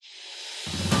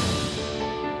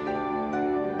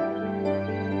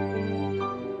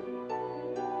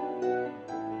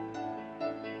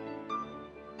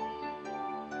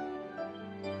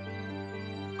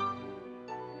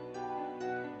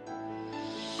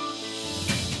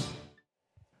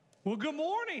Well, good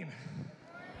morning.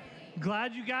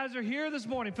 Glad you guys are here this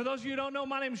morning. For those of you who don't know,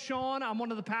 my name's Sean. I'm one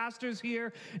of the pastors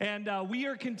here, and we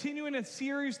are continuing a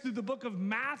series through the book of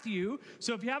Matthew.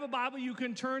 So if you have a Bible, you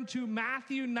can turn to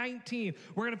Matthew 19.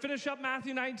 We're going to finish up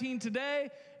Matthew 19 today,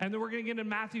 and then we're going to get into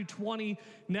Matthew 20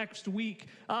 next week.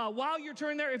 While you're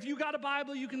turning there, if you got a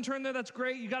Bible, you can turn there. That's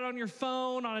great. You got it on your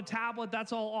phone, on a tablet.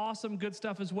 That's all awesome, good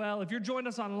stuff as well. If you're joining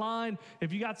us online,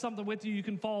 if you got something with you, you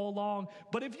can follow along.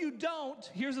 But if you don't,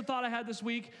 here's a thought I had this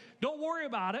week. Don't worry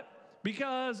about it.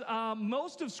 Because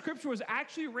most of Scripture was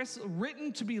actually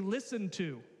written to be listened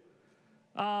to.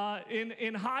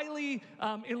 In highly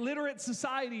illiterate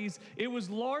societies, it was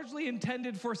largely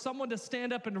intended for someone to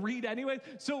stand up and read anyway.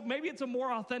 So maybe it's a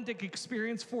more authentic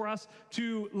experience for us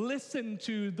to listen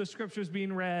to the Scriptures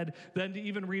being read than to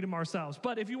even read them ourselves.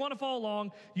 But if you want to follow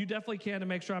along, you definitely can, to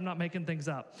make sure I'm not making things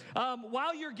up.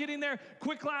 While you're getting there,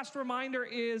 quick last reminder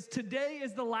is today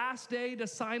is the last day to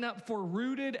sign up for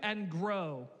Rooted and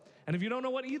Grow. And if you don't know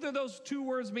what either of those two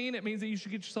words mean, it means that you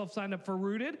should get yourself signed up for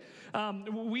Rooted.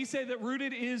 We say that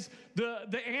Rooted is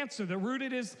the answer. That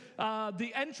Rooted is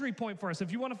the entry point for us.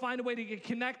 If you want to find a way to get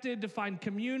connected, to find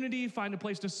community, find a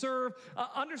place to serve,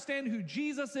 understand who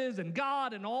Jesus is and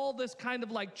God and all this kind of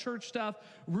like church stuff,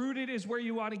 Rooted is where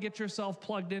you want to get yourself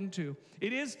plugged into.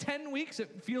 It is 10 weeks.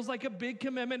 It feels like a big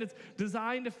commitment. It's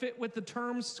designed to fit with the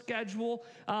term schedule.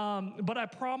 But I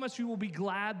promise you will be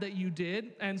glad that you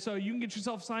did. And so you can get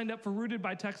yourself signed up for Rooted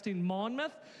by texting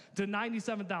Monmouth to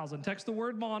 97,000. Text the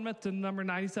word Monmouth to the number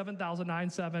 97,000,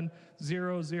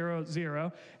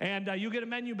 97000, and you'll get a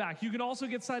menu back. You can also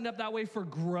get signed up that way for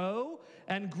Grow,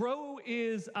 and Grow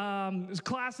is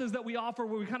classes that we offer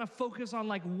where we kind of focus on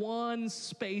like one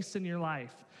space in your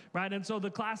life, right? And so the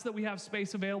class that we have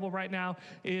space available right now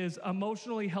is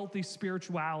Emotionally Healthy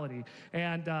Spirituality,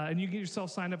 and you get yourself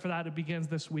signed up for that. It begins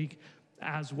this week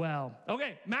as well.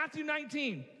 Okay, Matthew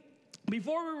 19.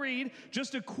 Before we read,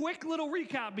 just a quick little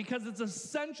recap, because it's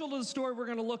essential to the story we're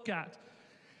going to look at,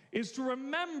 is to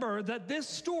remember that this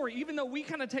story, even though we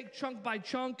kind of take chunk by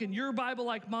chunk, and your Bible,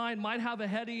 like mine, might have a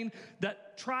heading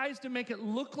that tries to make it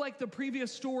look like the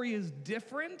previous story is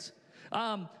different,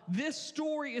 this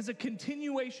story is a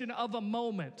continuation of a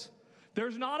moment.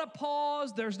 There's not a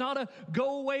pause. There's not a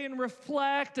go away and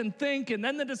reflect and think, and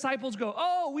then the disciples go,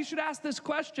 oh, we should ask this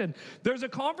question. There's a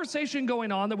conversation going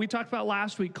on that we talked about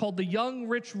last week called the young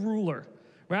rich ruler,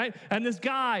 right? And this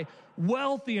guy,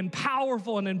 wealthy and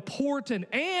powerful and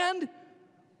important and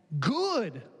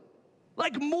good,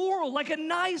 like moral, like a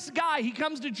nice guy. He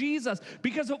comes to Jesus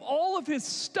because of all of his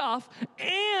stuff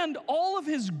and all of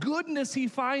his goodness he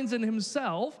finds in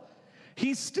himself.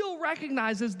 He still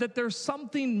recognizes that there's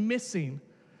something missing,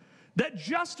 that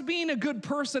just being a good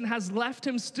person has left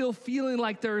him still feeling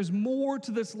like there is more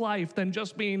to this life than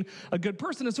just being a good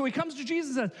person. And so he comes to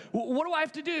Jesus and says, what do I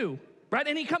have to do? Right?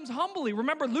 And he comes humbly.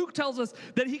 Remember, Luke tells us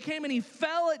that he came and he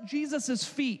fell at Jesus'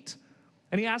 feet.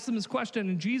 And he asks him this question,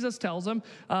 and Jesus tells him,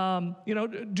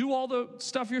 do all the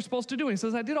stuff you're supposed to do. And he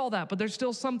says, I did all that, but there's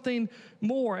still something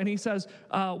more. And he says,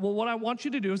 what I want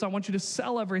you to do is I want you to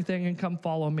sell everything and come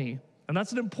follow me. And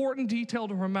that's an important detail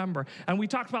to remember. And we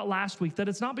talked about last week that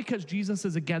it's not because Jesus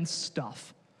is against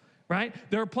stuff, right?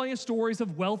 There are plenty of stories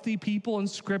of wealthy people in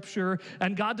Scripture,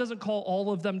 and God doesn't call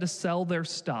all of them to sell their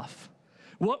stuff.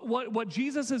 What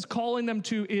Jesus is calling them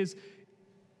to is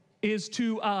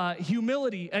to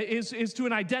humility, is to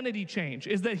an identity change,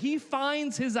 is that he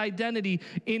finds his identity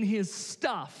in his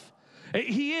stuff.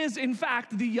 He is, in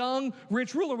fact, the young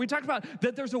rich ruler. We talked about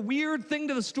that there's a weird thing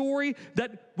to the story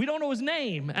that we don't know his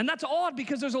name. And that's odd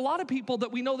because there's a lot of people that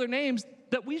we know their names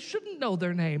that we shouldn't know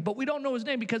their name, but we don't know his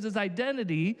name because his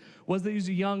identity was that he's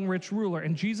a young rich ruler.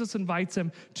 And Jesus invites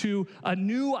him to a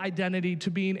new identity,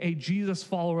 to being a Jesus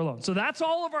follower alone. So that's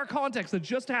all of our context that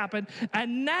just happened.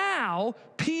 And now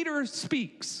Peter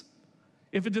speaks.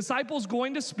 If a disciple's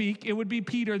going to speak, it would be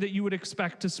Peter that you would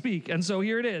expect to speak. And so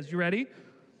here it is. You ready?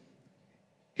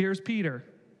 Here's Peter.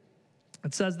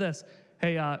 It says this.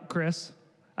 Hey, Chris,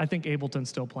 I think Ableton's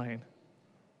still playing.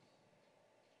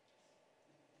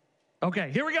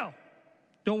 Okay, here we go.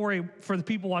 Don't worry, for the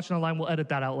people watching online, we'll edit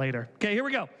that out later. Okay, here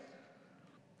we go.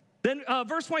 Then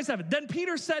verse 27, then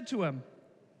Peter said to him,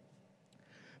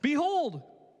 behold,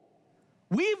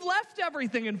 we've left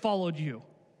everything and followed you.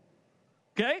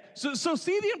 Okay, so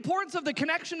see the importance of the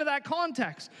connection to that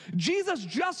context. Jesus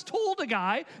just told a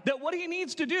guy that what he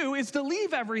needs to do is to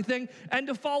leave everything and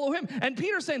to follow him. And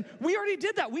Peter's saying, we already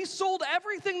did that. We sold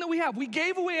everything that we have. We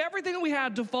gave away everything that we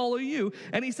had to follow you.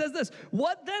 And he says this,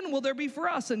 what then will there be for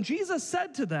us? And Jesus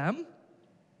said to them,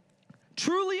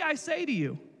 truly I say to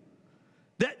you,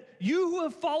 that you who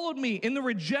have followed me in the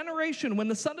regeneration, when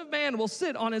the Son of Man will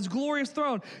sit on his glorious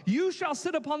throne, you shall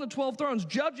sit upon the 12 thrones,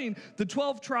 judging the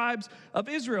 12 tribes of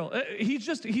Israel.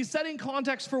 He's setting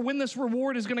context for when this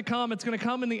reward is going to come. It's going to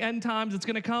come in the end times. It's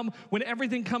going to come when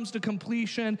everything comes to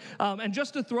completion. And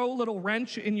just to throw a little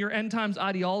wrench in your end times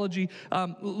ideology,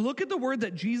 look at the word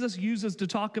that Jesus uses to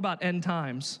talk about end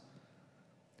times.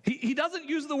 He doesn't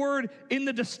use the word in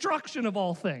the destruction of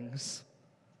all things.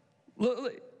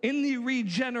 In the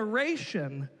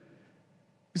regeneration.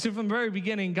 You see, from the very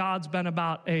beginning, God's been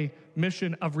about a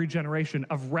mission of regeneration,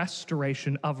 of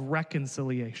restoration, of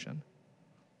reconciliation.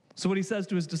 So what he says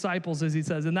to his disciples is, he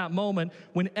says, in that moment,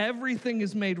 when everything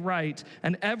is made right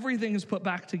and everything is put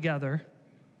back together,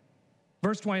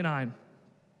 verse 29,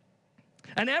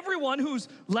 and everyone who's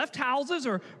left houses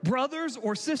or brothers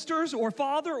or sisters or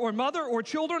father or mother or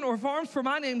children or farms for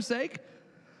my name's sake,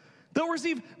 they'll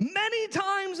receive many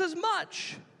times as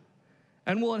much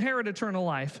and will inherit eternal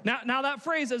life. Now that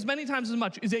phrase, as many times as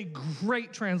much, is a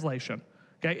great translation.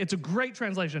 Okay, it's a great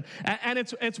translation. And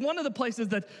it's one of the places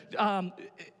that,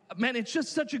 man, it's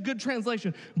just such a good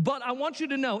translation. But I want you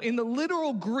to know, in the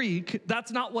literal Greek,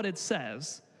 that's not what it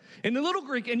says. In the little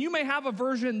Greek, and you may have a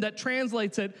version that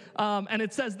translates it, and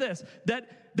it says this, that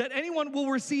anyone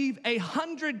will receive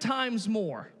 100 times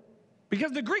more.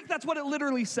 Because the Greek, that's what it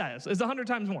literally says, is 100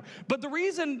 times more. But the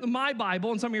reason my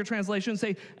Bible and some of your translations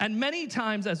say, and many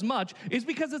times as much, is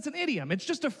because it's an idiom. It's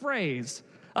just a phrase.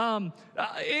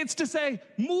 It's to say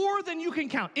more than you can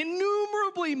count,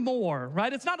 innumerably more,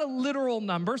 right? It's not a literal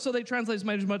number, so they translate as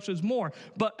much as more,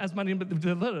 but as many,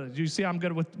 you see I'm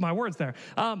good with my words there.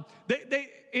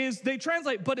 They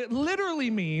translate, but it literally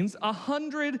means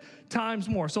 100 times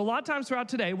more. So a lot of times throughout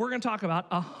today, we're going to talk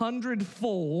about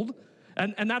 100-fold,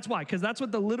 and that's why, because that's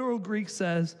what the literal Greek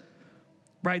says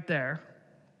right there.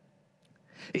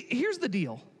 Here's the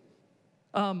deal.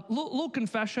 Little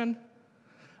confession.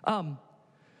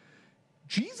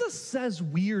 Jesus says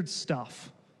weird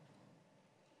stuff.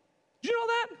 Do you know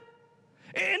that?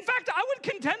 In fact, I would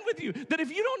contend with you that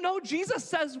if you don't know Jesus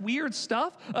says weird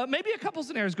stuff, maybe a couple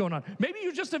scenarios going on. Maybe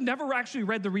you just have never actually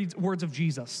read the words of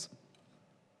Jesus.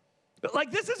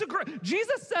 Like, this is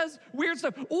Jesus says weird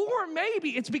stuff. Or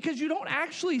maybe it's because you don't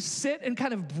actually sit and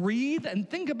kind of breathe and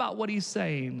think about what he's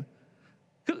saying.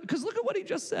 Because look at what he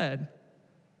just said.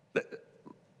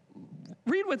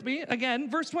 Read with me again,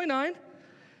 verse 29.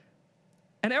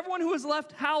 And everyone who has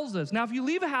left houses. Now, if you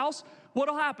leave a house,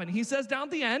 what'll happen? He says down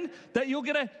at the end that you'll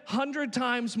get 100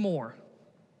 times more.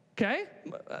 Okay?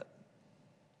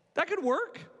 That could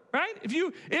work, right?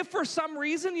 If for some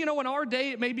reason, in our day,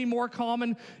 it may be more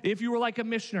common if you were like a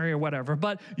missionary or whatever,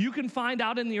 but you can find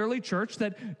out in the early church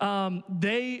that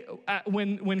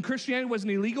when Christianity was an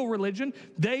illegal religion,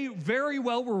 they very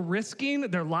well were risking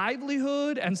their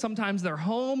livelihood and sometimes their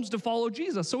homes to follow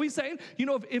Jesus. So he's saying,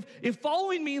 if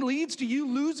following me leads to you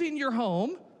losing your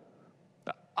home,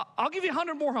 I'll give you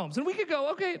 100 more homes. And we could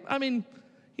go, okay,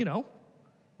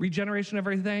 regeneration of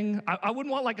everything. I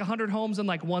wouldn't want like 100 homes in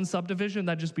like one subdivision.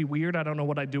 That'd just be weird. I don't know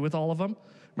what I'd do with all of them,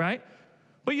 right?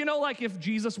 But like if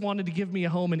Jesus wanted to give me a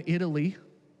home in Italy,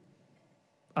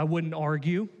 I wouldn't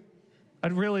argue.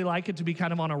 I'd really like it to be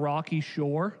kind of on a rocky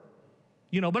shore,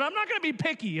 but I'm not going to be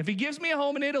picky. If he gives me a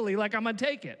home in Italy, like I'm going to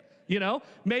take it,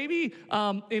 Maybe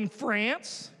in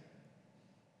France.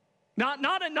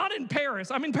 Not in Paris.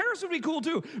 I mean, Paris would be cool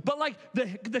too, but like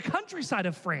the countryside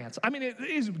of France. I mean, it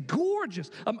is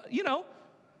gorgeous.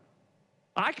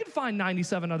 I could find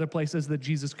 97 other places that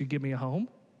Jesus could give me a home,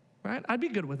 right? I'd be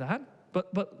good with that.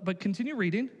 But continue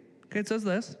reading. Okay, it says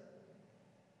this.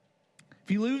 If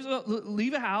you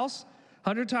leave a house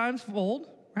 100 times fold,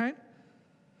 right?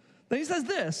 Then he says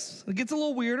this. It gets a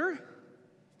little weirder.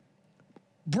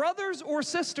 Brothers or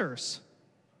sisters.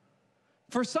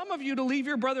 For some of you, to leave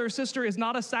your brother or sister is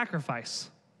not a sacrifice.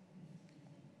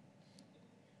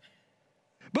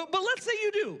 But let's say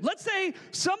you do. Let's say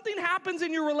something happens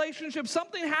in your relationship,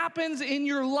 something happens in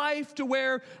your life to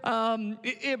where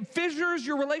it fissures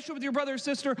your relationship with your brother or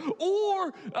sister,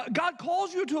 or God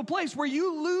calls you to a place where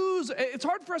you lose. It's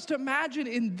hard for us to imagine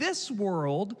in this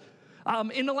world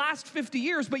in the last 50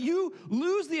 years, but you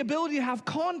lose the ability to have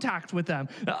contact with them.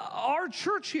 Our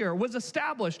church here was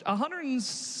established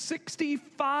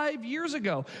 165 years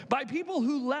ago by people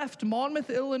who left Monmouth,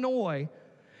 Illinois,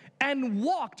 and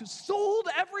sold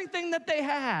everything that they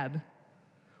had,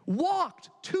 walked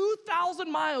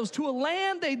 2,000 miles to a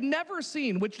land they'd never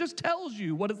seen, which just tells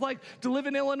you what it's like to live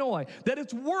in Illinois, that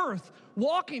it's worth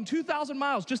walking 2,000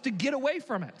 miles just to get away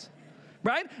from it.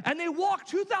 right? And they walked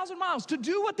 2,000 miles to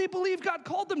do what they believe God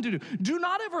called them to do. Do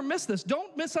not ever miss this.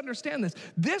 Don't misunderstand this.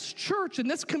 This church and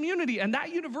this community and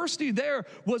that university there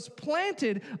was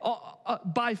planted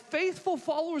by faithful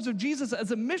followers of Jesus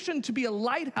as a mission to be a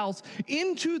lighthouse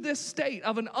into this state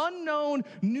of an unknown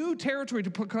new territory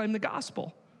to proclaim the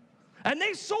gospel. And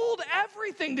they sold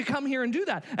everything to come here and do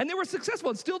that. And they were successful.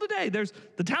 And still today, there's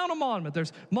the town of Monmouth.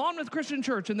 There's Monmouth Christian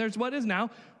Church. And there's what is now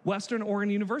Western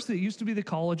Oregon University. It used to be the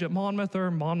college at Monmouth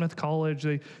or Monmouth College.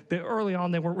 They early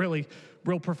on, they weren't really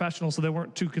real professional, so they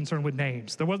weren't too concerned with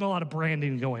names. There wasn't a lot of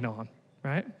branding going on,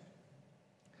 right?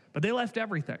 But they left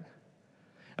everything.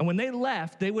 And when they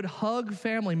left, they would hug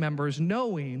family members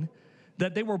knowing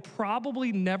that they were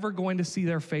probably never going to see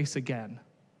their face again.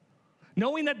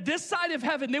 Knowing that this side of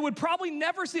heaven, they would probably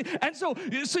never see. And so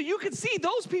you could see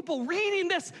those people reading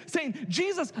this saying,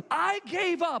 Jesus, I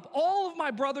gave up all of my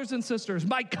brothers and sisters,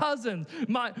 my cousins,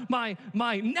 my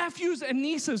nephews and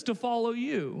nieces to follow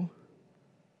you.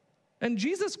 And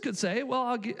Jesus could say, well,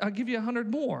 I'll give you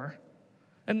 100 more.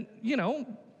 And,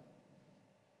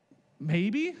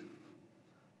 maybe.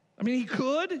 I mean, he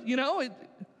could,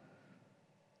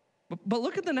 But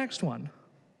look at the next one.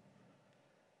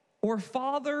 Or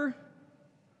father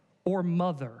or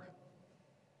mother.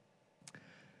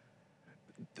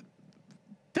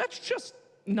 That's just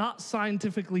not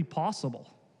scientifically possible.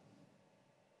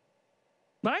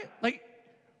 Right? Like,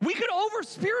 we could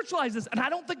over-spiritualize this, and I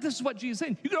don't think this is what Jesus is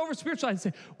saying. You could over-spiritualize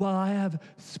and say, well, I have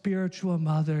spiritual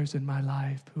mothers in my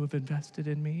life who have invested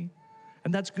in me.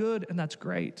 And that's good, and that's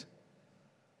great.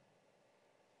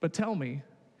 But tell me,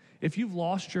 if you've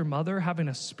lost your mother, having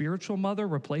a spiritual mother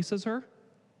replaces her?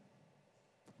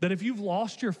 That if you've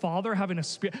lost your father, having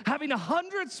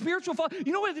 100 spiritual fathers,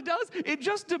 you know what it does? It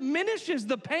just diminishes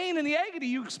the pain and the agony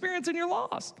you experience in your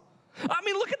loss. I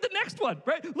mean, look at the next one,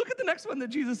 right? Look at the next one that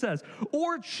Jesus says.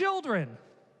 Or children.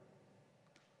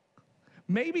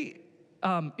 Maybe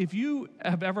if you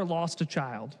have ever lost a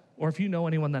child, or if you know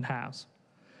anyone that has,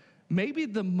 maybe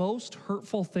the most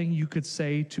hurtful thing you could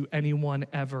say to anyone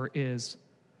ever is,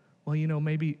 well,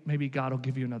 maybe God will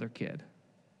give you another kid.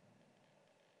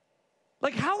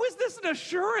 Like, how is this an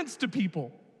assurance to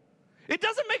people? It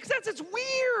doesn't make sense. It's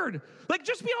weird. Like,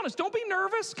 just be honest. Don't be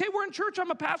nervous. Okay, we're in church.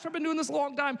 I'm a pastor. I've been doing this a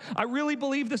long time. I really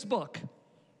believe this book.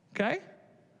 Okay?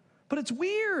 But it's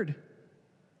weird.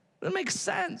 It makes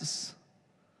sense.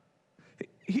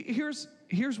 Here's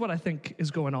what I think is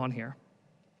going on here.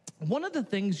 One of the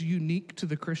things unique to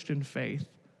the Christian faith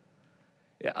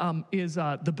is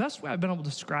the best way I've been able to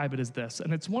describe it is this,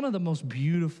 and it's one of the most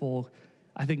beautiful,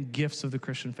 I think, gifts of the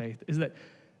Christian faith, is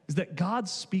that God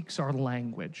speaks our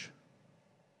language.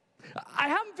 I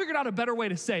haven't figured out a better way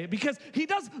to say it because he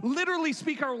does literally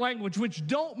speak our language, which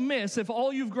don't miss if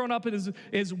all you've grown up in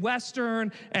is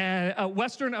Western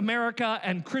America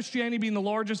and Christianity being the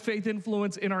largest faith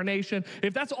influence in our nation.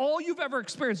 If that's all you've ever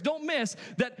experienced, don't miss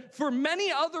that for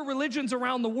many other religions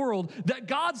around the world, that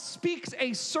God speaks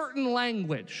a certain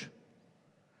language.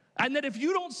 And that if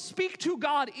you don't speak to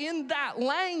God in that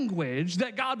language,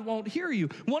 that God won't hear you.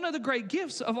 One of the great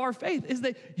gifts of our faith is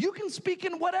that you can speak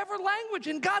in whatever language,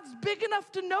 and God's big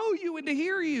enough to know you and to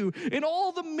hear you. In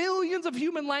all the millions of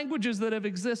human languages that have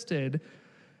existed,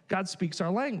 God speaks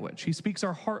our language. He speaks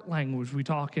our heart language. We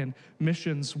talk in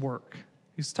missions work.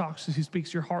 He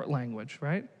speaks your heart language,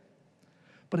 right?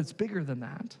 But it's bigger than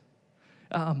that.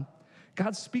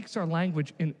 God speaks our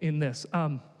language in this.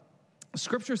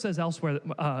 Scripture says elsewhere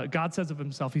that God says of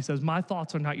himself, he says, my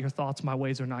thoughts are not your thoughts, my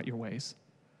ways are not your ways.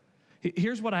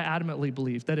 Here's what I adamantly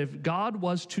believe, that if God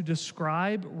was to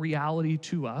describe reality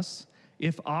to us,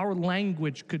 if our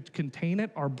language could contain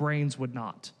it, our brains would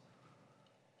not.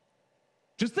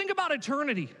 Just think about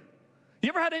eternity. You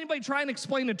ever had anybody try and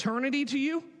explain eternity to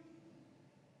you?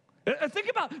 Think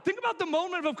about the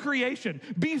moment of creation.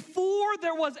 Before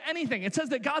there was anything, it says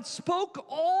that God spoke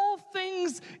all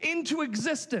things into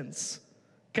existence.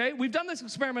 Okay, we've done this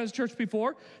experiment as a church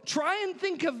before. Try and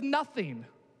think of nothing.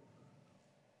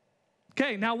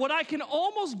 Okay, now what I can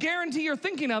almost guarantee you're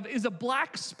thinking of is a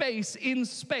black space in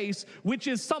space, which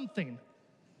is something.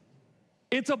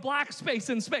 It's a black space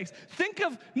in space. Think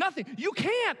of nothing. You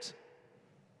can't.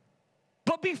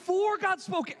 But before God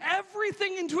spoke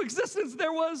everything into existence,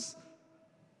 there was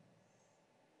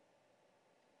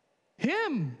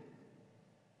him.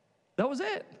 That was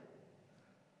it.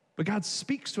 But God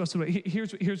speaks to us.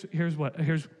 Here's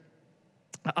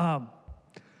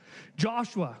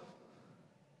Joshua.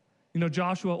 You know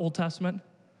Joshua, Old Testament?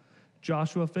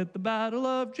 Joshua fit the battle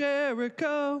of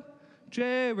Jericho.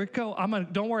 Don't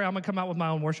worry, I'm gonna come out with my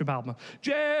own worship album.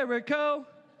 Jericho.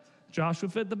 Joshua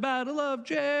fit the battle of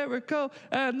Jericho,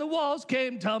 and the walls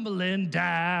came tumbling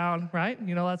down, right?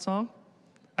 You know that song?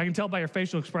 I can tell by your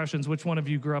facial expressions which one of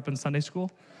you grew up in Sunday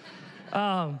school.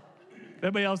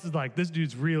 Everybody else is like, this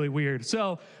dude's really weird.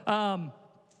 So, not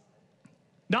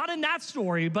in that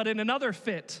story, but in another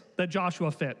fit that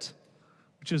Joshua fit,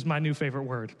 which is my new favorite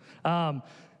word.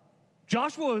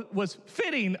 Joshua was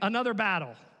fitting another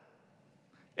battle.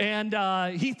 And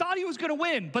he thought he was going to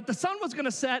win, but the sun was going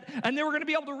to set, and they were going to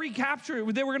be able to recapture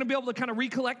it. They were going to be able to kind of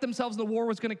recollect themselves, and the war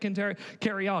was going to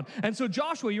carry on. And so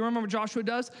Joshua, you remember what Joshua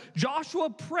does? Joshua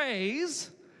prays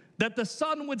that the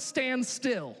sun would stand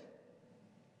still,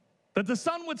 that the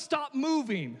sun would stop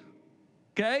moving.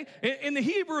 Okay? In the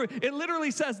Hebrew, it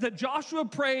literally says that Joshua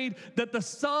prayed that the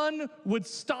sun would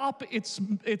stop its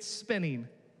spinning.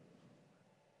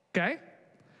 Okay?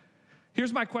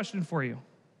 Here's my question for you.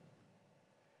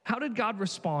 How did God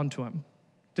respond to him?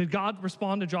 Did God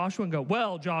respond to Joshua and go,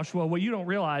 well, Joshua, what you don't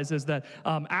realize is that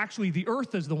actually the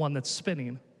earth is the one that's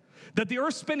spinning. That the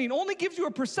earth spinning only gives you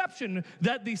a perception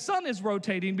that the sun is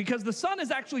rotating because the sun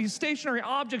is actually a stationary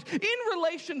object in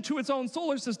relation to its own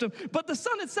solar system, but the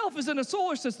sun itself is in a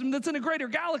solar system that's in a greater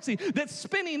galaxy that's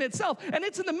spinning itself, and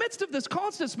it's in the midst of this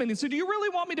constant spinning. So do you really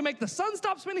want me to make the sun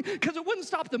stop spinning? Because it wouldn't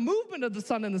stop the movement of the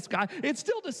sun in the sky. It'd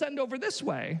still descend over this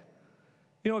way.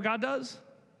 You know what God does?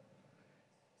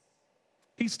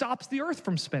 He stops the earth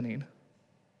from spinning.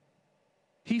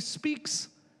 He speaks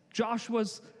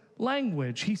Joshua's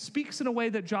language. He speaks in a way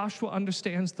that Joshua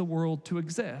understands the world to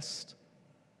exist.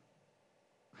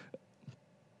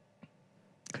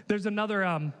 There's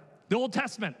another, the Old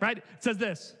Testament, right? It says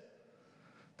this,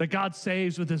 that God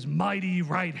saves with his mighty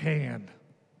right hand.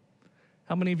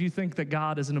 How many of you think that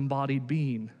God is an embodied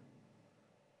being?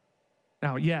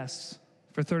 Now, yes,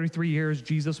 for 33 years,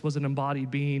 Jesus was an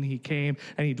embodied being. He came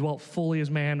and he dwelt fully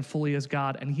as man, fully as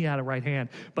God, and he had a right hand.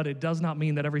 But it does not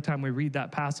mean that every time we read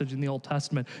that passage in the Old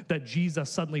Testament that Jesus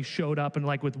suddenly showed up and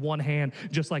like with one hand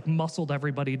just like muscled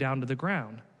everybody down to the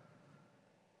ground.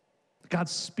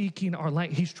 God's speaking our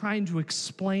language. He's trying to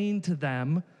explain to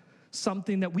them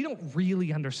something that we don't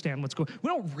really understand what's going on. We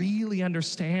don't really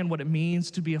understand what it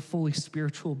means to be a fully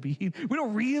spiritual being. We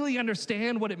don't really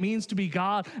understand what it means to be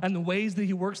God and the ways that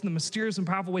he works in the mysterious and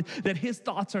powerful ways, that his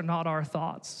thoughts are not our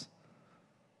thoughts.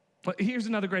 But here's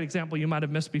another great example you might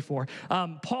have missed before.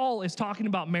 Paul is talking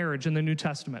about marriage in the New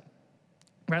Testament.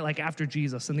 Right, like after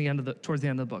Jesus, towards the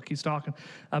end of the book, he's talking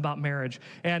about marriage.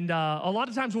 And a lot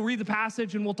of times we'll read the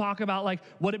passage and we'll talk about like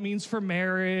what it means for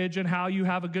marriage and how you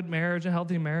have a good marriage, a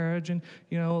healthy marriage, and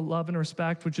love and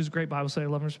respect, which is great. Bible study,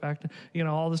 love and respect,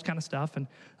 all this kind of stuff.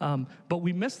 And but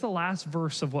we miss the last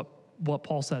verse of what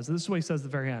Paul says. This is what he says at the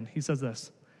very end. He says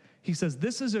this. He says,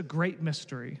 "This is a great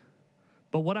mystery,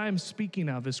 but what I am speaking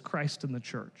of is Christ in the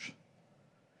church."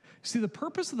 See, the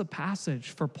purpose of the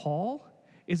passage for Paul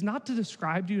is not to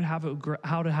describe to you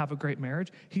how to have a great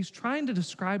marriage. He's trying to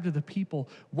describe to the people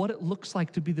what it looks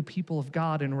like to be the people of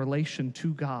God in relation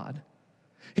to God.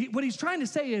 What he's trying to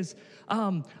say is,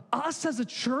 us as a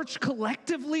church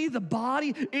collectively, the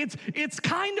body, it's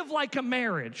kind of like a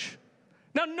marriage.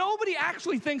 Now, nobody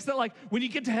actually thinks that like when you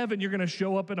get to heaven, you're going to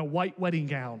show up in a white wedding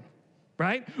gown.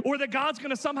 Right? Or that God's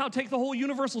going to somehow take the whole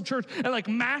universal church and like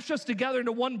mash us together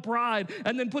into one bride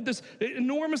and then put this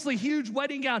enormously huge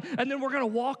wedding gown, and then we're going to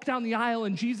walk down the aisle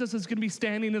and Jesus is going to be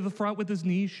standing in the front with his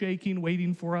knees shaking,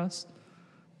 waiting for us.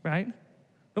 Right?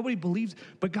 Nobody believes,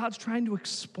 but God's trying to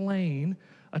explain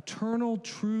eternal,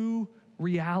 true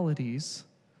realities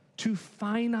to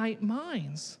finite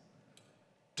minds,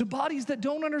 to bodies that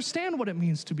don't understand what it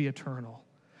means to be eternal.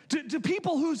 To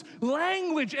people whose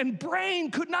language and brain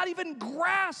could not even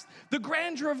grasp the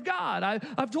grandeur of God.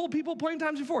 I've told people plenty of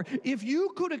times before, if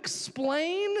you could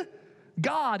explain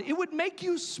God, it would make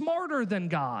you smarter than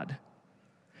God.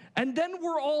 And then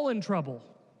we're all in trouble.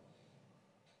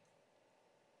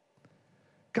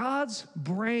 God's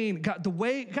brain, God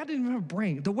didn't even have a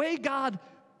brain. The way God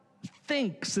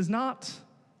thinks is not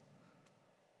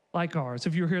like ours.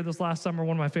 If you were here this last summer,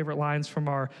 one of my favorite lines from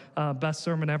our Best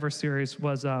Sermon Ever series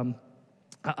was when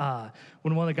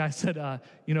one of the guys said,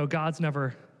 God's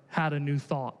never had a new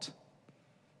thought.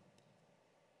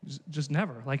 Just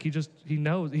never. Like he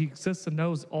knows, he exists and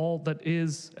knows all that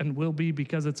is and will be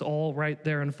because it's all right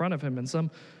there in front of him in some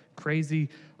crazy,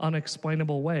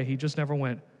 unexplainable way. He just never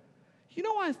went,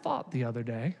 I thought the other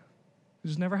day. He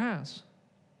just never has.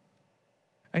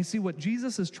 I see what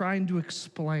Jesus is trying to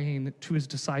explain to his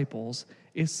disciples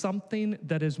is something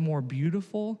that is more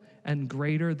beautiful and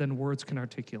greater than words can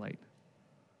articulate.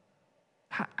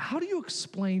 How do you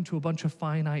explain to a bunch of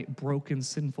finite, broken,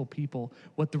 sinful people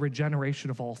what the regeneration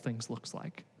of all things looks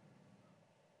like?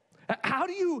 How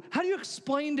do you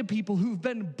explain to people who've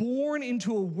been born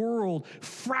into a world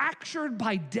fractured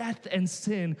by death and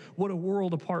sin what a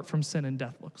world apart from sin and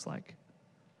death looks like?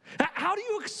 How do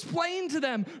you explain to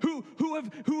them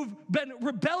who've been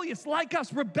rebellious like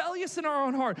us, rebellious in our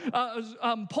own heart?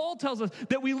 Paul tells us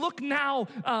that we look now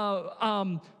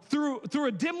through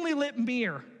a dimly lit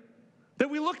mirror, that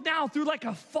we look now through like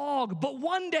a fog, but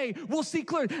one day we'll see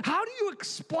clearly. How do you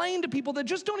explain to people that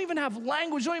just don't even have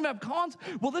language, don't even have concepts?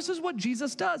 Well, this is what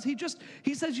Jesus does.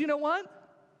 He says, you know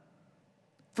what?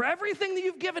 For everything that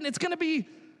you've given, it's going to be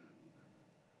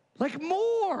like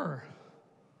more.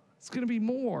 It's going to be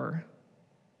more.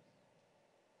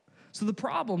 So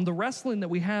the wrestling that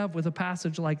we have with a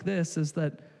passage like this is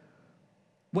that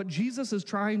what Jesus is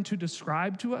trying to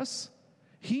describe to us,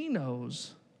 he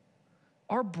knows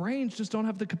our brains just don't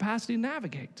have the capacity to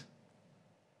navigate.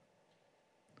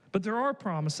 But there are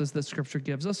promises that Scripture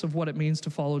gives us of what it means to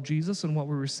follow Jesus and what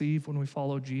we receive when we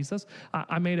follow Jesus.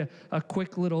 I made a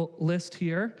quick little list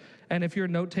here, and if you're a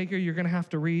note taker, you're going to have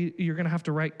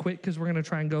to write quick because we're going to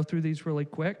try and go through these really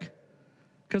quick.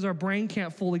 Because our brain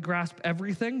can't fully grasp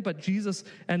everything, but Jesus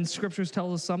and Scriptures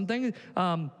tells us something.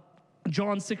 John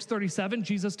 6:37,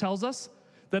 Jesus tells us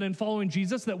that in following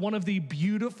Jesus, that one of the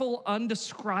beautiful,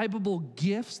 undescribable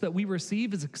gifts that we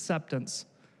receive is acceptance.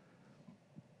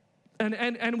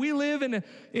 And we live in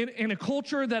a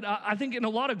culture that I think in a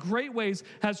lot of great ways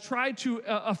has tried to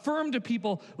affirm to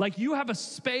people, like, you have a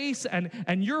space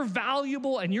and you're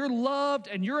valuable and you're loved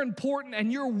and you're important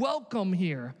and you're welcome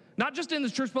here. Not just in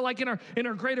this church, but like in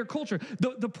our greater culture.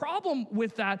 The problem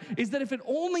with that is that if it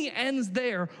only ends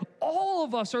there, all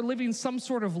of us are living some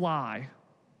sort of lie.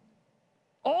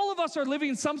 All of us are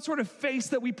living some sort of face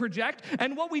that we project,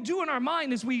 and what we do in our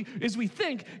mind is we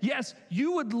think, yes,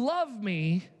 you would love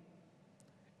me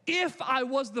if I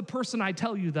was the person I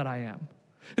tell you that I am.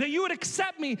 That you would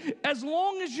accept me as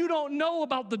long as you don't know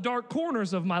about the dark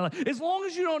corners of my life, as long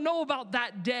as you don't know about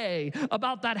that day,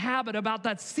 about that habit, about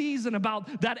that season,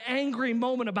 about that angry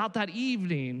moment, about that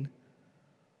evening.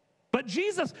 But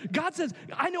Jesus, God says,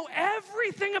 I know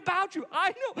everything about you.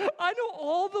 I know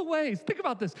all the ways. Think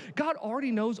about this. God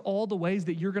already knows all the ways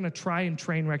that you're going to try and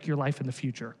train wreck your life in the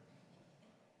future.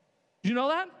 Do you know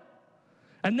that?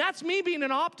 And that's me being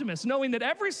an optimist, knowing that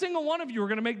every single one of you are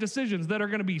going to make decisions that are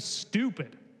going to be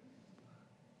stupid.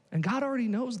 And God already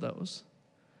knows those.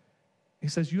 He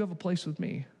says, you have a place with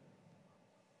me.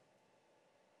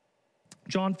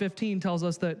 John 15 tells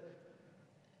us that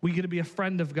we get to be a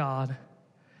friend of God.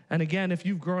 And again, if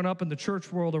you've grown up in the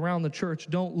church world, around the church,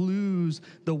 don't lose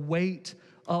the weight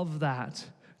of that.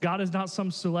 God is not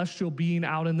some celestial being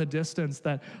out in the distance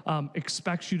that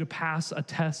expects you to pass a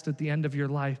test at the end of your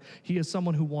life. He is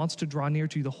someone who wants to draw near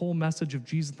to you. The whole message of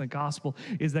Jesus in the gospel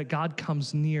is that God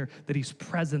comes near, that he's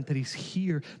present, that he's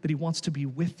here, that he wants to be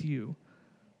with you.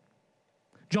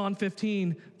 John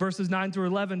 15, verses 9 through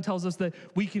 11 tells us that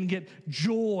we can get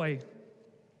joy.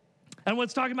 And what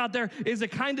it's talking about there is a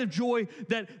kind of joy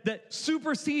that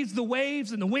supersedes the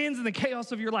waves and the winds and the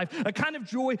chaos of your life. A kind of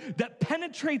joy that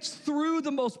penetrates through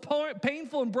the most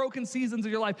painful and broken seasons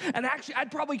of your life. And actually, I'd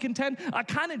probably contend a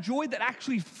kind of joy that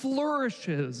actually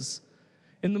flourishes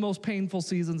in the most painful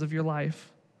seasons of your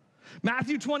life.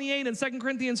 Matthew 28 and 2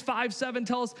 Corinthians 5:7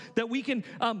 tell us that we can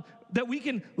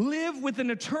live with an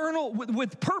eternal,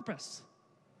 with purpose.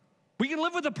 We can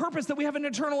live with a purpose that we have an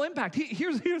eternal impact.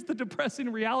 Here's the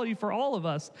depressing reality for all of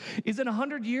us, is in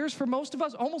 100 years, for most of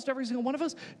us, almost every single one of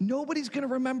us, nobody's going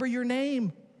to remember your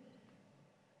name.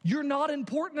 You're not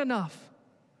important enough.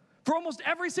 For almost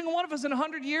every single one of us in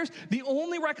 100 years, the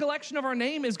only recollection of our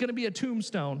name is going to be a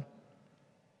tombstone.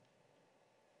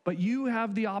 But you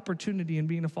have the opportunity in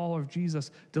being a follower of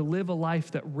Jesus to live a life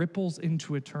that ripples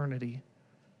into eternity,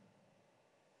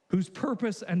 whose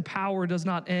purpose and power does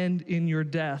not end in your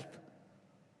death.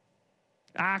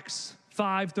 Acts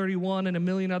 5:31 and a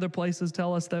million other places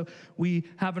tell us that we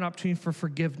have an opportunity for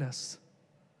forgiveness.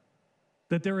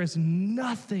 That there is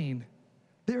nothing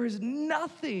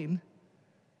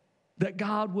that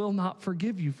God will not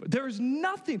forgive you for. There is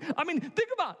nothing. I mean,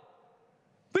 think about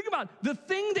the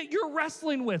thing that you're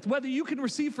wrestling with, whether you can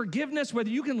receive forgiveness, whether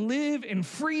you can live in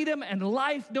freedom and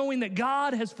life knowing that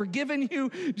God has forgiven you.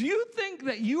 Do you think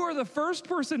that you are the first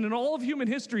person in all of human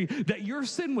history that your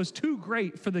sin was too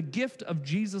great for the gift of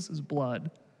Jesus' blood?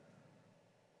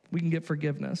 We can get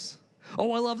forgiveness.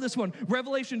 Oh, I love this one.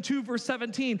 Revelation 2, verse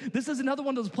 17. This is another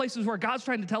one of those places where God's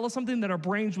trying to tell us something that our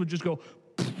brains would just go,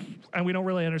 and we don't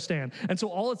really understand. And so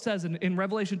all it says in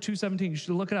Revelation 2:17, you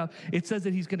should look it up, it says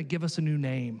that he's going to give us a new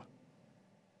name.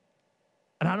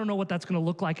 And I don't know what that's going to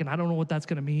look like, and I don't know what that's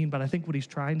going to mean, but I think what he's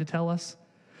trying to tell us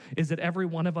is that every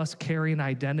one of us carry an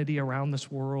identity around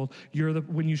this world.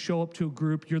 When you show up to a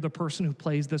group, you're the person who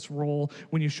plays this role.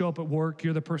 When you show up at work,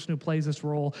 you're the person who plays this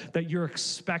role, that you're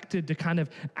expected to kind of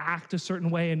act a certain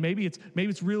way. And maybe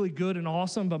it's really good and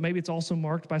awesome, but maybe it's also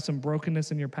marked by some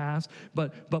brokenness in your past.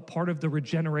 But part of the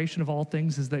regeneration of all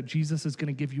things is that Jesus is going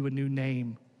to give you a new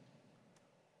name,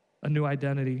 a new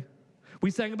identity. We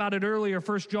sang about it earlier.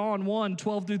 1 John 1,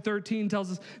 12 through 13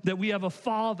 tells us that we have a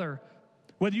Father.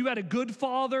 Whether you had a good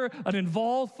father, an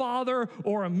involved father,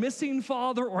 or a missing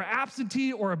father, or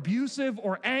absentee, or abusive,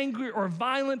 or angry, or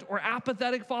violent, or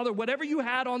apathetic father, whatever you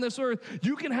had on this earth,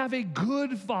 you can have a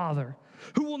good father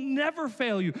who will never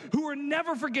fail you, who will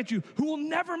never forget you, who will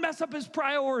never mess up his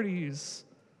priorities.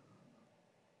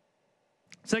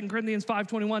 2 Corinthians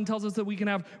 5:21 tells us that we can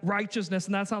have righteousness,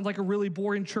 and that sounds like a really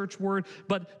boring church word,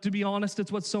 but to be honest,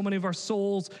 it's what so many of our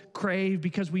souls crave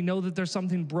because we know that there's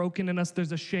something broken in us.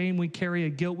 There's a shame we carry, a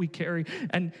guilt we carry,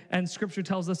 and Scripture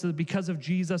tells us that because of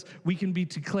Jesus, we can be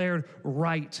declared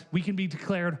right. We can be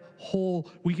declared whole.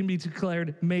 We can be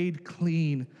declared made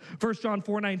clean. 1 John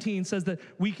 4:19 says that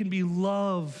we can be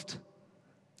loved.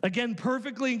 Again,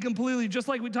 perfectly and completely, just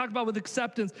like we talked about with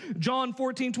acceptance. John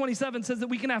 14:27 says that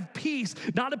we can have peace,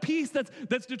 not a peace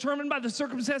that's determined by the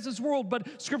circumstances of this world,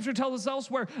 but Scripture tells us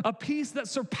elsewhere, a peace that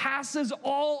surpasses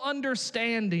all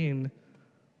understanding.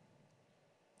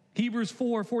 Hebrews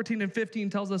 4:14 and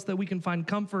 15 tells us that we can find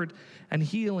comfort and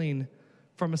healing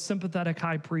from a sympathetic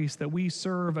high priest, that we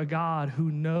serve a God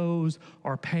who knows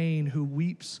our pain, who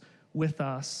weeps with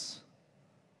us.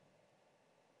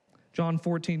 John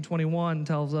 14:21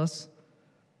 tells us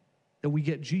that we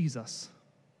get Jesus,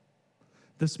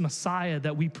 this Messiah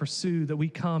that we pursue, that we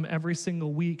come every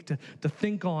single week to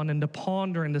think on and to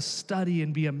ponder and to study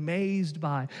and be amazed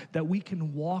by, that we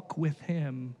can walk with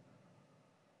him.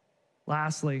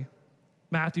 Lastly,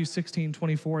 Matthew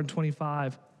 16:24 and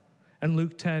 25 and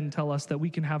Luke 10 tell us that we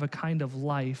can have a kind of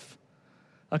life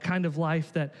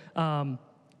that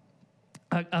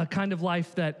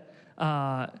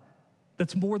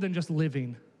that's more than just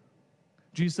living.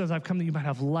 Jesus says, I've come that you might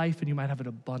have life and you might have it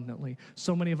abundantly.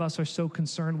 So many of us are so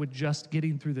concerned with just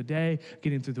getting through the day,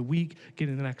 getting through the week,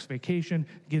 getting the next vacation,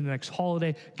 getting the next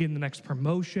holiday, getting the next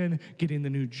promotion, getting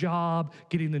the new job,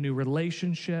 getting the new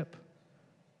relationship.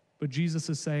 But Jesus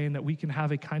is saying that we can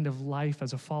have a kind of life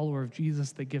as a follower of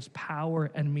Jesus that gives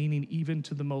power and meaning even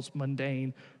to the most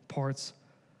mundane parts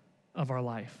of our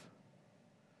life.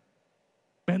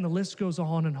 Man, the list goes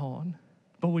on and on.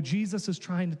 But what Jesus is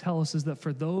trying to tell us is that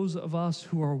for those of us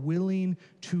who are willing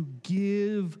to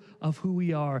give of who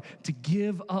we are, to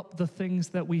give up the things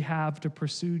that we have to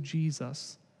pursue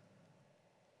Jesus,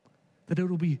 that it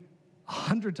will be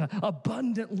 100 times,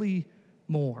 abundantly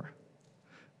more.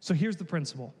 So here's the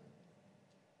principle.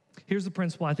 Here's the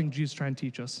principle I think Jesus is trying to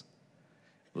teach us.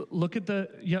 Look at the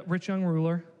rich young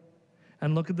ruler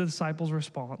and look at the disciples'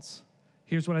 response.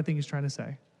 Here's what I think he's trying to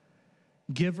say.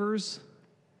 Givers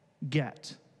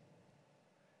get.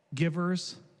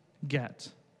 Givers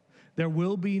get. There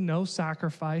will be no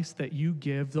sacrifice that you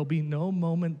give. There'll be no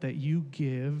moment that you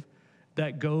give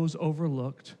that goes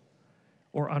overlooked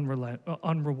or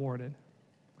unrewarded.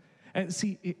 And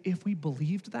see, if we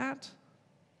believed that,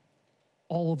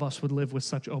 all of us would live with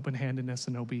such open-handedness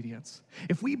and obedience.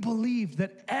 If we believed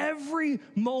that every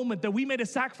moment that we made a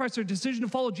sacrifice or decision to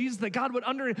follow Jesus, that God would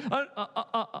honor that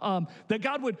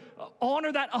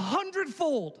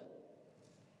 100-fold,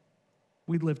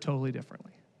 we'd live totally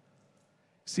differently.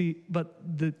 See, but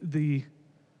the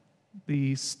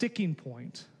sticking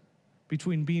point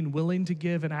between being willing to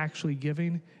give and actually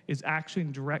giving is actually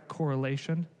in direct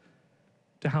correlation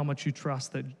to how much you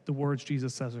trust that the words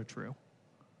Jesus says are true.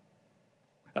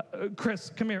 Chris,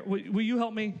 come here. Will you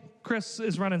help me? Chris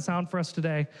is running sound for us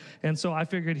today, and so I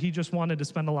figured he just wanted to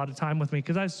spend a lot of time with me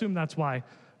because I assume that's why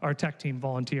our tech team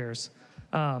volunteers.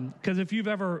 Because if you've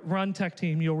ever run tech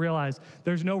team, you'll realize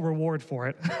there's no reward for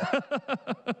it.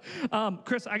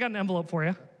 Chris, I got an envelope for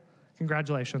you.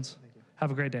 Congratulations. Thank you.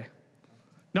 Have a great day.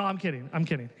 No, I'm kidding.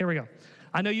 Here we go.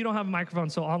 I know you don't have a microphone,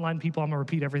 so online people, I'm going to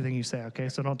repeat everything you say, okay?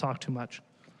 So don't talk too much.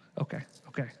 Okay,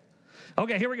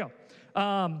 here we go.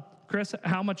 Chris,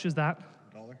 how much is that?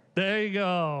 $1. There you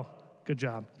go. Good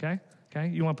job, okay?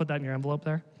 You want to put that in your envelope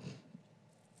there?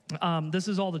 This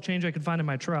is all the change I could find in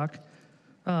my truck. It's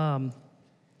not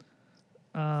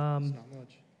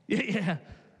much. Yeah.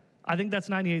 I think that's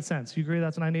 98 cents. You agree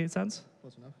that's 98 cents?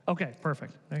 Close enough. Okay,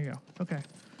 perfect. There you go. Okay.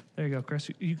 There you go, Chris.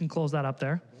 You can close that up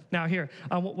there. Okay. Now here,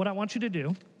 what I want you to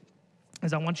do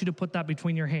is I want you to put that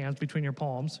between your hands, between your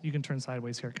palms. You can turn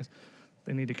sideways here because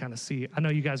they need to kind of see. I know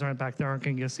you guys aren't back there, aren't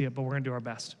going to see it, but we're going to do our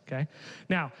best, okay?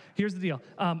 Now, here's the deal.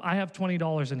 I have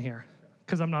 $20 in here.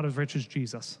 because I'm not as rich as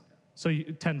Jesus. So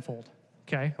tenfold,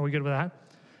 okay? Are we good with that?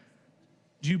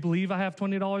 Do you believe I have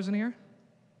 $20 in here?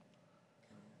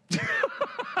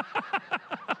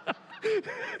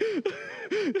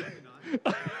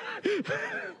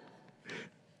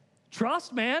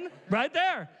 Trust, man, right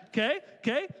there,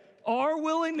 okay? Our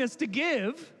willingness to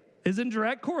give is in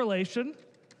direct correlation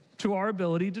to our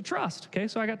ability to trust, okay?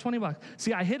 So I got $20.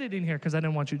 See, I hid it in here because I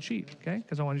didn't want you to cheat, okay?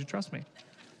 Because I wanted you to trust me.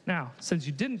 Now, since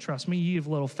you didn't trust me, ye of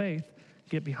little faith,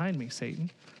 get behind me, Satan.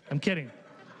 I'm kidding,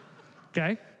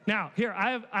 okay? Now, here,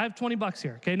 I have $20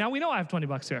 here, okay? Now we know I have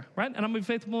 $20 here, right? And I'm gonna be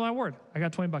faithful to my word. I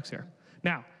got $20 here.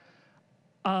 Now,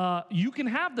 you can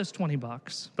have this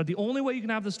 $20, but the only way you can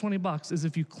have this $20 is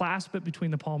if you clasp it between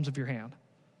the palms of your hand,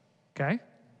 okay?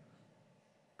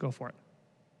 Go for it.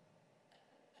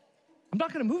 I'm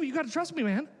not gonna move it, you gotta trust me,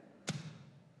 man.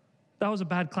 That was a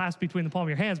bad clasp between the palm of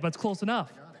your hands, but it's close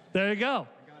enough. There you go.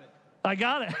 I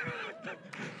got it.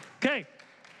 Okay.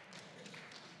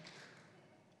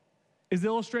 Is the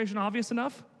illustration obvious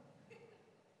enough?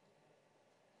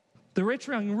 The rich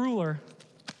young ruler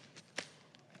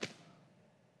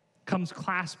comes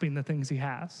clasping the things he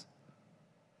has.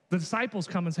 The disciples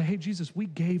come and say, hey, Jesus, we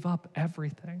gave up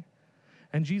everything.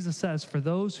 And Jesus says, for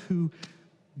those who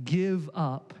give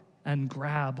up and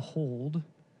grab hold,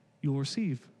 you'll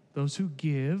receive. Those who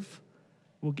give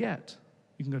will get.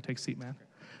 You can go take a seat, man.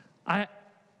 I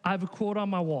have a quote on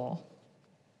my wall,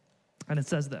 and it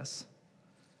says this: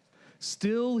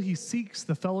 still he seeks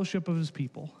the fellowship of his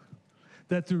people,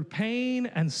 that through pain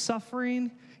and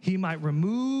suffering he might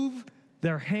remove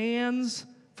their hands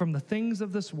from the things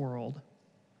of this world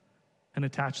and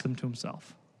attach them to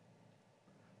himself.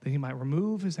 That he might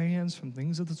remove his hands from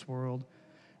things of this world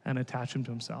and attach them to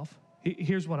himself.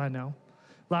 Here's what I know.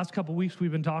 Last couple weeks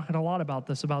we've been talking a lot about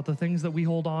this, about the things that we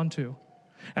hold on to.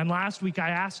 And last week I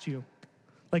asked you,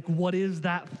 like, what is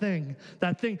that thing?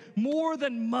 That thing, more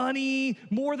than money,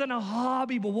 more than a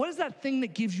hobby, but what is that thing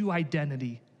that gives you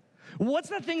identity? What's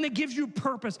that thing that gives you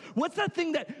purpose? What's that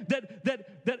thing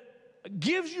that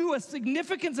gives you a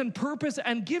significance and purpose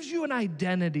and gives you an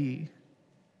identity?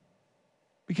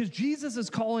 Because Jesus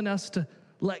is calling us to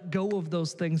let go of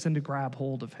those things and to grab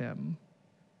hold of him.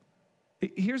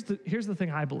 Here's the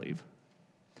thing I believe.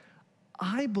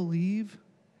 I believe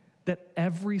that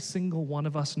every single one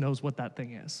of us knows what that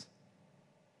thing is.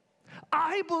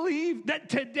 I believe that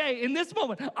today, in this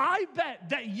moment, I bet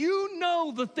that you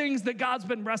know the things that God's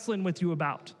been wrestling with you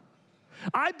about.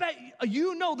 I bet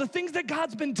you know the things that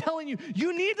God's been telling you.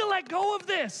 You need to let go of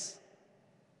this.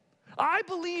 I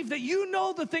believe that you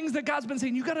know the things that God's been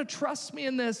saying. You got to trust me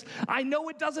in this. I know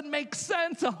it doesn't make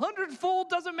sense. 100-fold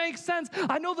doesn't make sense.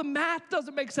 I know the math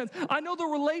doesn't make sense. I know the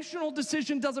relational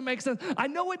decision doesn't make sense. I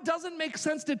know it doesn't make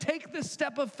sense to take this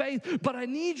step of faith, but I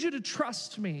need you to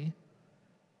trust me.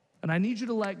 And I need you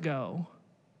to let go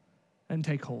and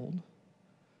take hold.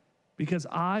 Because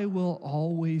I will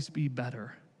always be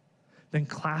better than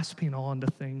clasping on to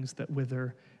things that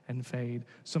wither and fade.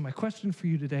 So my question for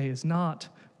you today is not,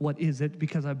 what is it?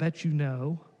 Because I bet you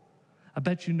know. I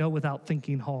bet you know without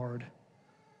thinking hard.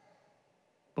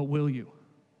 But will you?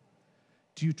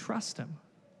 Do you trust him?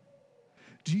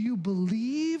 Do you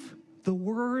believe the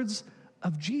words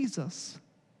of Jesus?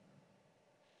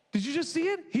 Did you just see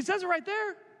it? He says it right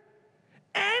there.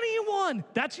 Anyone,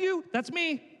 that's you, that's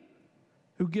me,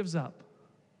 who gives up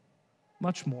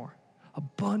much more,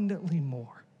 abundantly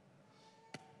more.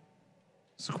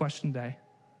 So the question today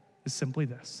is simply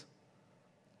this: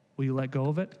 will you let go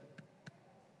of it?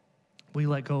 Will you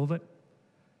let go of it?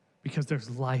 Because there's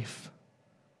life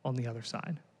on the other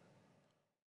side.